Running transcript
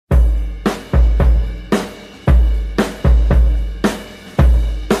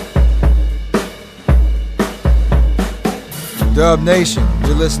Dub Nation,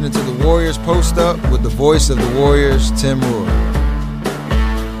 you're listening to the Warriors Post Up with the voice of the Warriors, Tim Roye.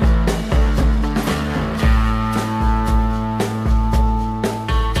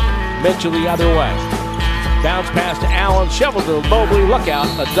 Mitchell the other way. Bounce pass to Allen, shovel to Mobley, look out,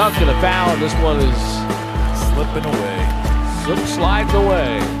 a dunk and a foul, and this one is slipping away. Sliding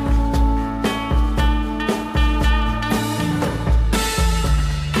away.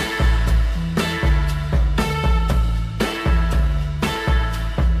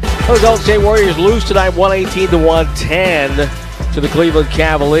 The Golden State Warriors lose tonight 118-110 to the Cleveland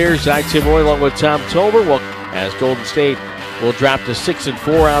Cavaliers. I'm Tim Roye along with Tom Tolbert. Well, as Golden State will drop to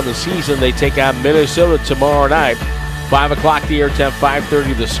 6-4 on the season, they take on Minnesota tomorrow night. 5 o'clock the air time,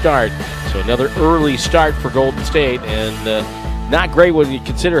 5:30 the start. So another early start for Golden State, and not great when you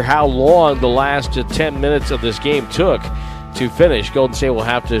consider how long the last 10 minutes of this game took to finish. Golden State will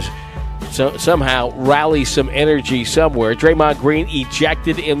have to somehow rally some energy somewhere. Draymond Green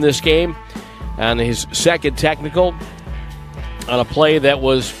ejected in this game on his second technical on a play that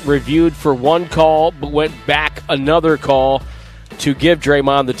was reviewed for one call but went back another call to give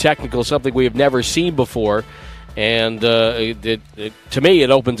Draymond the technical, something we have never seen before. And to me,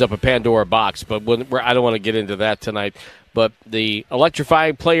 it opens up a Pandora box, but I don't want to get into that tonight. But the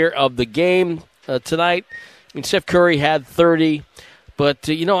electrifying player of the game tonight, I mean, Steph Curry had 30. But,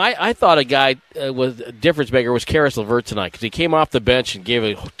 I thought a guy was a difference maker was Karis LeVert tonight because he came off the bench and gave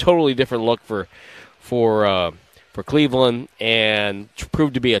a totally different look for Cleveland and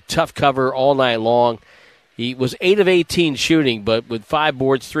proved to be a tough cover all night long. He was 8 of 18 shooting, but with 5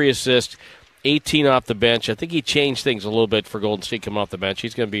 boards, 3 assists, 18 off the bench. I think he changed things a little bit for Golden State coming off the bench.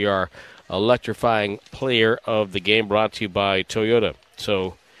 He's going to be our electrifying player of the game, brought to you by Toyota.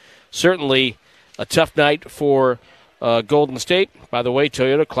 So certainly a tough night for Golden State. By the way,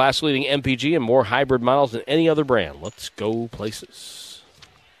 Toyota, class-leading MPG and more hybrid models than any other brand. Let's go places.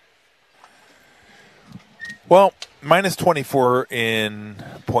 Well, minus 24 in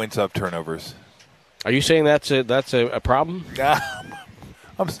points up turnovers. Are you saying that's a problem?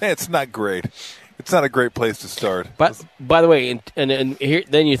 I'm saying it's not great. It's not a great place to start. But by the way, and here,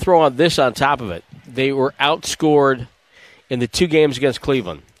 then you throw on this on top of it. They were outscored in the 2 games against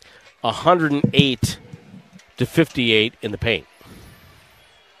Cleveland, 108-58 in the paint.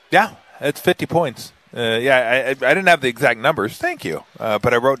 Yeah, it's 50 points. I didn't have the exact numbers. Thank you.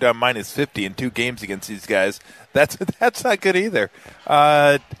 But I wrote down minus 50 in 2 games against these guys. That's not good either.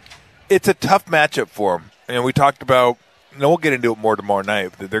 It's a tough matchup for them. And we talked about, we'll get into it more tomorrow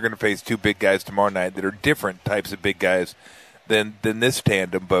night. They're going to face 2 big guys tomorrow night that are different types of big guys than this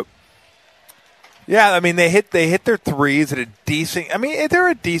tandem. But yeah, I mean, they hit their threes at a decent. I mean, they're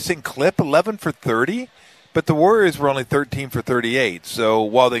a decent clip, 11 for 30. But the Warriors were only 13 for 38. So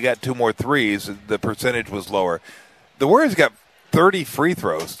while they got 2 more threes, the percentage was lower. The Warriors got 30 free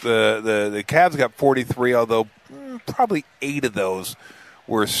throws. The Cavs got 43, although probably 8 of those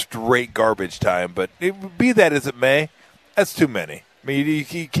were straight garbage time. But be that as it may, that's too many. I mean,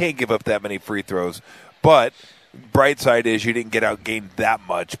 you can't give up that many free throws. But bright side is you didn't get outgained that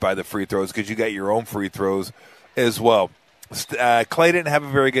much by the free throws because you got your own free throws as well. Clay didn't have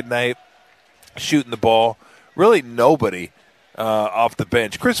a very good night shooting the ball. Really nobody off the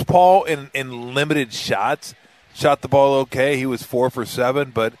bench. Chris Paul in limited shots shot the ball okay. He was 4 for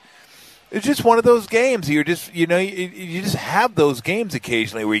 7, but it's just one of those games. You're just you just have those games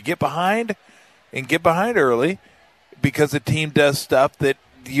occasionally where you get behind and get behind early because the team does stuff that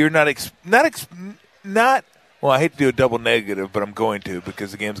you're not. Well, I hate to do a double negative, but I'm going to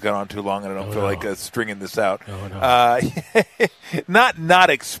because the game's gone on too long and I don't feel like stringing this out. Not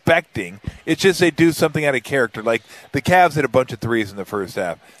expecting. It's just they do something out of character. Like the Cavs hit a bunch of threes in the first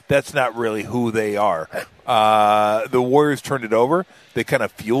half. That's not really who they are. The Warriors turned it over. They kind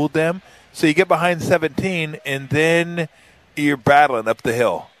of fueled them. So you get behind 17, and then you're battling up the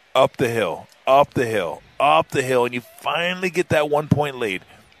hill, and you finally get that 1-point lead.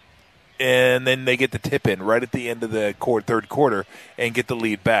 And then they get the tip in right at the end of the third quarter and get the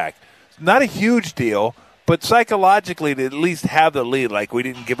lead back. Not a huge deal, but psychologically to at least have the lead, like we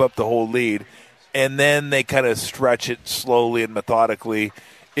didn't give up the whole lead, and then they kind of stretch it slowly and methodically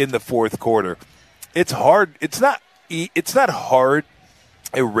in the fourth quarter. It's hard. It's not hard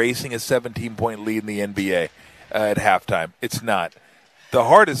erasing a 17-point lead in the NBA at halftime. It's not. The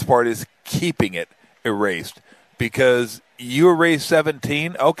hardest part is keeping it erased because you erase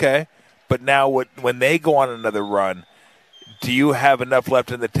 17, okay. But now when they go on another run, do you have enough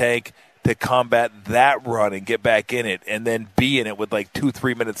left in the tank to combat that run and get back in it and then be in it with like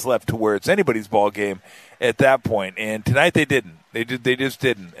 2-3 minutes left to where it's anybody's ball game at that point? And tonight they didn't. They just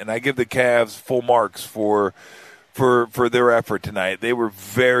didn't. And I give the Cavs full marks for for their effort tonight. They were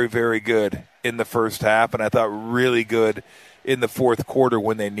very, very good in the first half, and I thought really good in the fourth quarter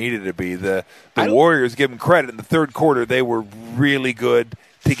when they needed to be. The Warriors, give them credit, in the third quarter they were really good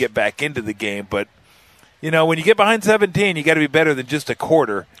to get back into the game. But, when you get behind 17, you got to be better than just a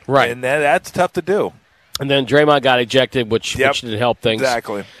quarter. Right. And that's tough to do. And then Draymond got ejected, which didn't help things.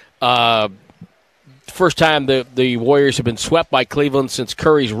 Exactly. First time the Warriors have been swept by Cleveland since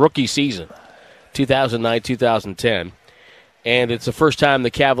Curry's rookie season, 2009-2010. And it's the first time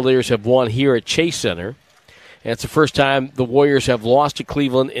the Cavaliers have won here at Chase Center. And it's the first time the Warriors have lost to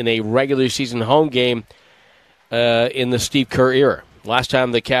Cleveland in a regular season home game in the Steve Kerr era. Last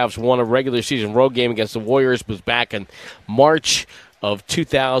time the Cavs won a regular season road game against the Warriors was back in March of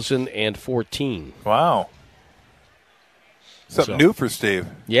 2014. Wow. Something new for Steve.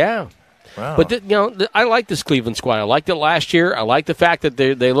 Yeah. Wow. But, I like this Cleveland squad. I liked it last year. I like the fact that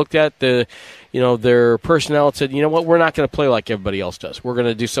they looked at their personnel and said, you know what, we're not going to play like everybody else does. We're going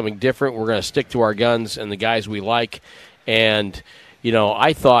to do something different. We're going to stick to our guns and the guys we like. And,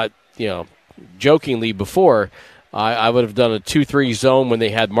 I thought, jokingly before, I would have done a 2-3 zone when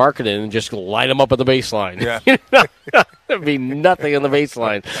they had Markkanen and just light them up at the baseline. Yeah. There'd be nothing on the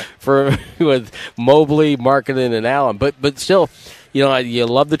baseline with Mobley, Markkanen, and Allen. But still, you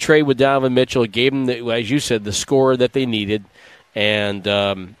love the trade with Donovan Mitchell. It gave them, as you said, the scorer that they needed. And,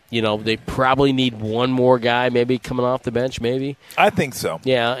 they probably need one more guy maybe coming off the bench, maybe. I think so.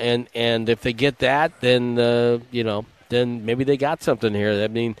 Yeah, and if they get that, then, then maybe they got something here. I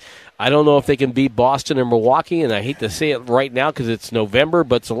mean, I don't know if they can beat Boston or Milwaukee, and I hate to say it right now because it's November,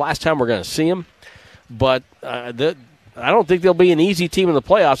 but it's the last time we're going to see them. But I don't think they'll be an easy team in the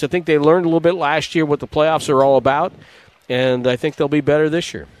playoffs. I think they learned a little bit last year what the playoffs are all about, and I think they'll be better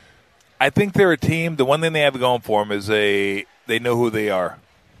this year. I think they're a team. The one thing they have going for them is they know who they are.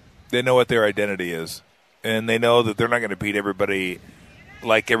 They know what their identity is, and they know that they're not going to beat everybody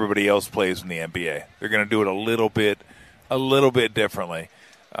like everybody else plays in the NBA. They're going to do it a little bit differently.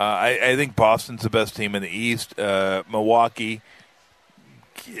 I think Boston's the best team in the East. Milwaukee,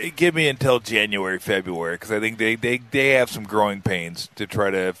 give me until January, February, because I think they have some growing pains to try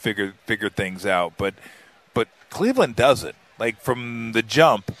to figure things out. But Cleveland doesn't. Like from the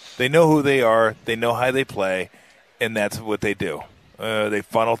jump, they know who they are, they know how they play, and that's what they do. They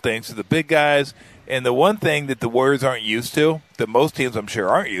funnel things to the big guys. And the one thing that the Warriors aren't used to, that most teams I'm sure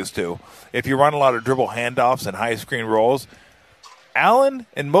aren't used to, if you run a lot of dribble handoffs and high screen rolls, Allen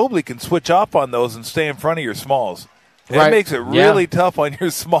and Mobley can switch off on those and stay in front of your smalls. That makes it really tough on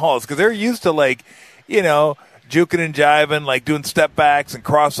your smalls because they're used to, juking and jiving, doing step backs and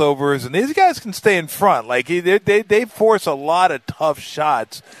crossovers. And these guys can stay in front. They force a lot of tough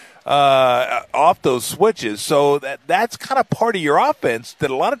shots off those switches. So that's kind of part of your offense that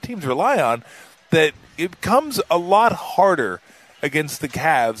a lot of teams rely on, that it becomes a lot harder against the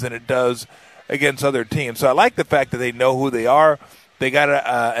Cavs than it does against other teams. So I like the fact that they know who they are. They got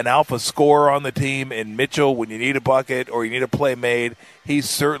an alpha scorer on the team in Mitchell. When you need a bucket or you need a play made, he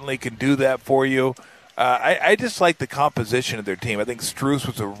certainly can do that for you. I just like the composition of their team. I think Strus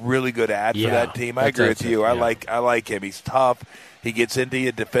was a really good ad for that team. I agree with you. I like him. He's tough. He gets into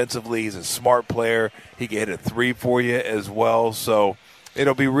you defensively. He's a smart player. He can hit a three for you as well. So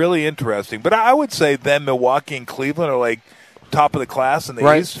it'll be really interesting. But I would say then Milwaukee and Cleveland are top of the class in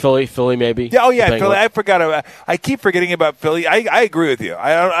the East. Philly maybe. Yeah, Philly. I forgot. I keep forgetting about Philly. I agree with you.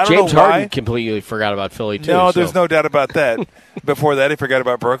 I don't James know why. Harden completely forgot about Philly too. No, there's no doubt about that. Before that, he forgot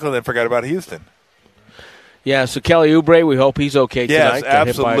about Brooklyn, then forgot about Houston. Yeah, so Kelly Oubre, we hope he's okay tonight. Yes,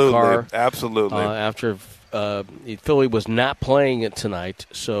 absolutely. Hit by a car, absolutely. After Philly was not playing it tonight,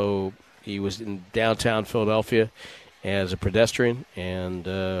 so he was in downtown Philadelphia as a pedestrian,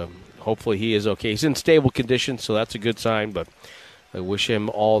 and hopefully he is okay. He's in stable condition, so that's a good sign, but I wish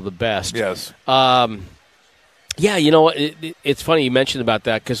him all the best. Yes. It's funny you mentioned about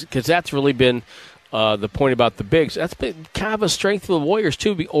that because that's really been the point about the bigs. That's been kind of a strength of the Warriors,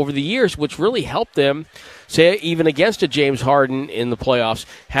 too, over the years, which really helped them, say, even against a James Harden in the playoffs,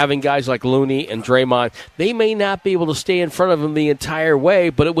 having guys like Looney and Draymond. They may not be able to stay in front of him the entire way,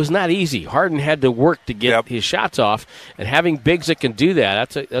 but it was not easy. Harden had to work to get his shots off, and having bigs that can do that,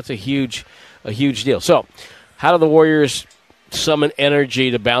 that's a huge deal. So how do the Warriors summon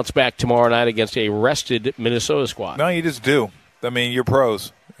energy to bounce back tomorrow night against a rested Minnesota squad? No, you just do. I mean, you're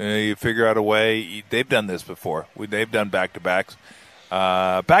pros. You figure out a way. They've done this before. They've done back-to-backs.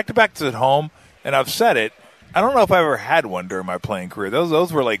 Back-to-backs at home, and I've said it, I don't know if I ever had one during my playing career.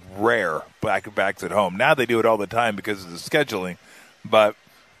 Those were rare back-to-backs at home. Now they do it all the time because of the scheduling. But,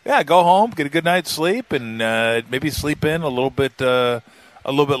 go home, get a good night's sleep, and maybe sleep in a little bit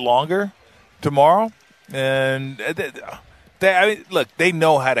longer tomorrow. And look, they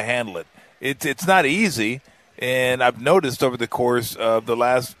know how to handle it. It's not easy, and I've noticed over the course of the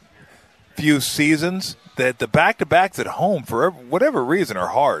last few seasons that the back-to-backs at home, for whatever reason, are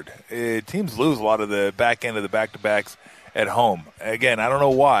hard. Teams lose a lot of the back end of the back-to-backs at home. Again, I don't know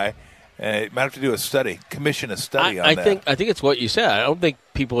why. You might have to do a study, commission a study on that. I think it's what you said. I don't think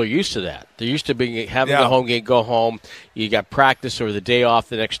people are used to that. They're used to having the home game, go home, you got practice or the day off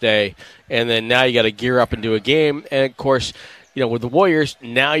the next day, and then now you got to gear up and do a game. And, of course, with the Warriors,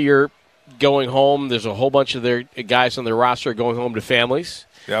 now you're going home. There's a whole bunch of their guys on their roster going home to families.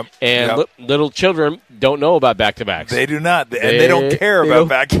 Yep. And little children don't know about back-to-backs. They do not. And they don't care about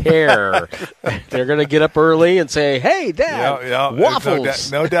back-to-backs. They're going to get up early and say, hey, Dad,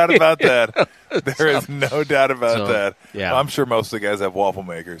 waffles. No doubt about that. There is no doubt about that. Yeah. Well, I'm sure most of the guys have waffle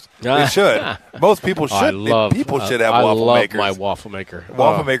makers. They should. Most people should. People should have waffle makers. I love my waffle maker.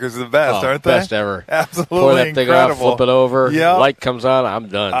 Waffle makers are the best, aren't they? Best ever. Absolutely pour that incredible. thing off, flip it over, light comes on, I'm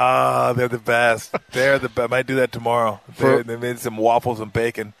done. They're the best. I might do that tomorrow. They made some waffles and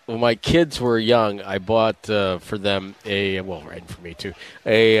bacon. When my kids were young, I bought for them and for me too,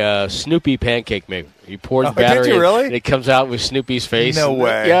 a Snoopy pancake maker. You pour the battery did you really? and it comes out with Snoopy's face. No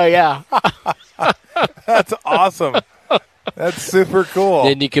way. Yeah. That's awesome. That's super cool.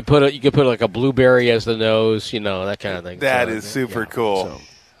 Then you could put like a blueberry as the nose, that kind of thing. That is super cool.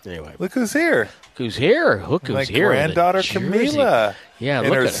 So, anyway, look who's here. Who's here? Look who's here. My granddaughter Camila. Yeah,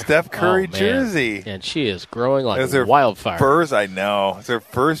 in her Steph Curry jersey. And she is growing like wildfire. I know. It's her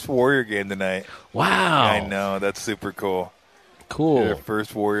first Warrior game tonight. Wow. I know. That's super cool. Cool. Her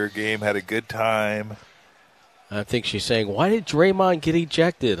first Warrior game, had a good time. I think she's saying, why did Draymond get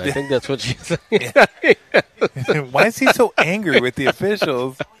ejected? I think that's what she's saying. Why is he so angry with the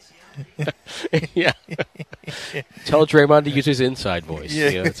officials? Yeah. Tell Draymond to use his inside voice.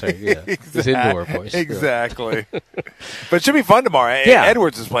 Yeah. Exactly. His indoor voice. Exactly. But it should be fun tomorrow. Yeah.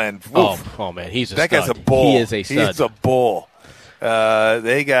 Edwards is playing. Oh, man. He's a that stud. Guy's a bull. He is a stud. He's a bull.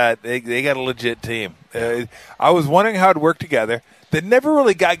 They got a legit team. I was wondering how it'd work together. They never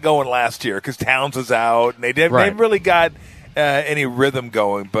really got going last year because Towns was out, and they never really got any rhythm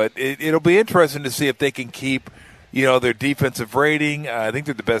going. But it'll be interesting to see if they can keep, their defensive rating. I think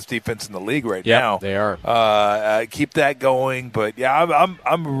they're the best defense in the league right now. They are. Keep that going. But yeah,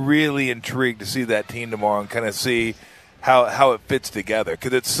 I'm really intrigued to see that team tomorrow and kind of see how it fits together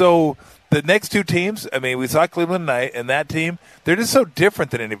because it's so. The next two teams, we saw Cleveland tonight, and that team, they're just so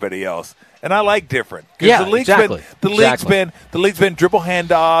different than anybody else. And I like different. Yeah, exactly. The league's been dribble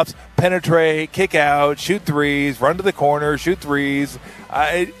handoffs, penetrate, kick out, shoot threes, run to the corner, shoot threes,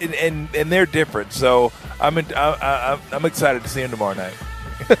 and they're different. So I'm excited to see them tomorrow night.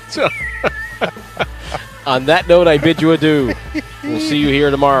 On that note, I bid you adieu. We'll see you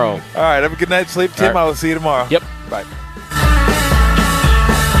here tomorrow. All right. Have a good night's sleep, Tim. I will see you tomorrow. Yep. Bye.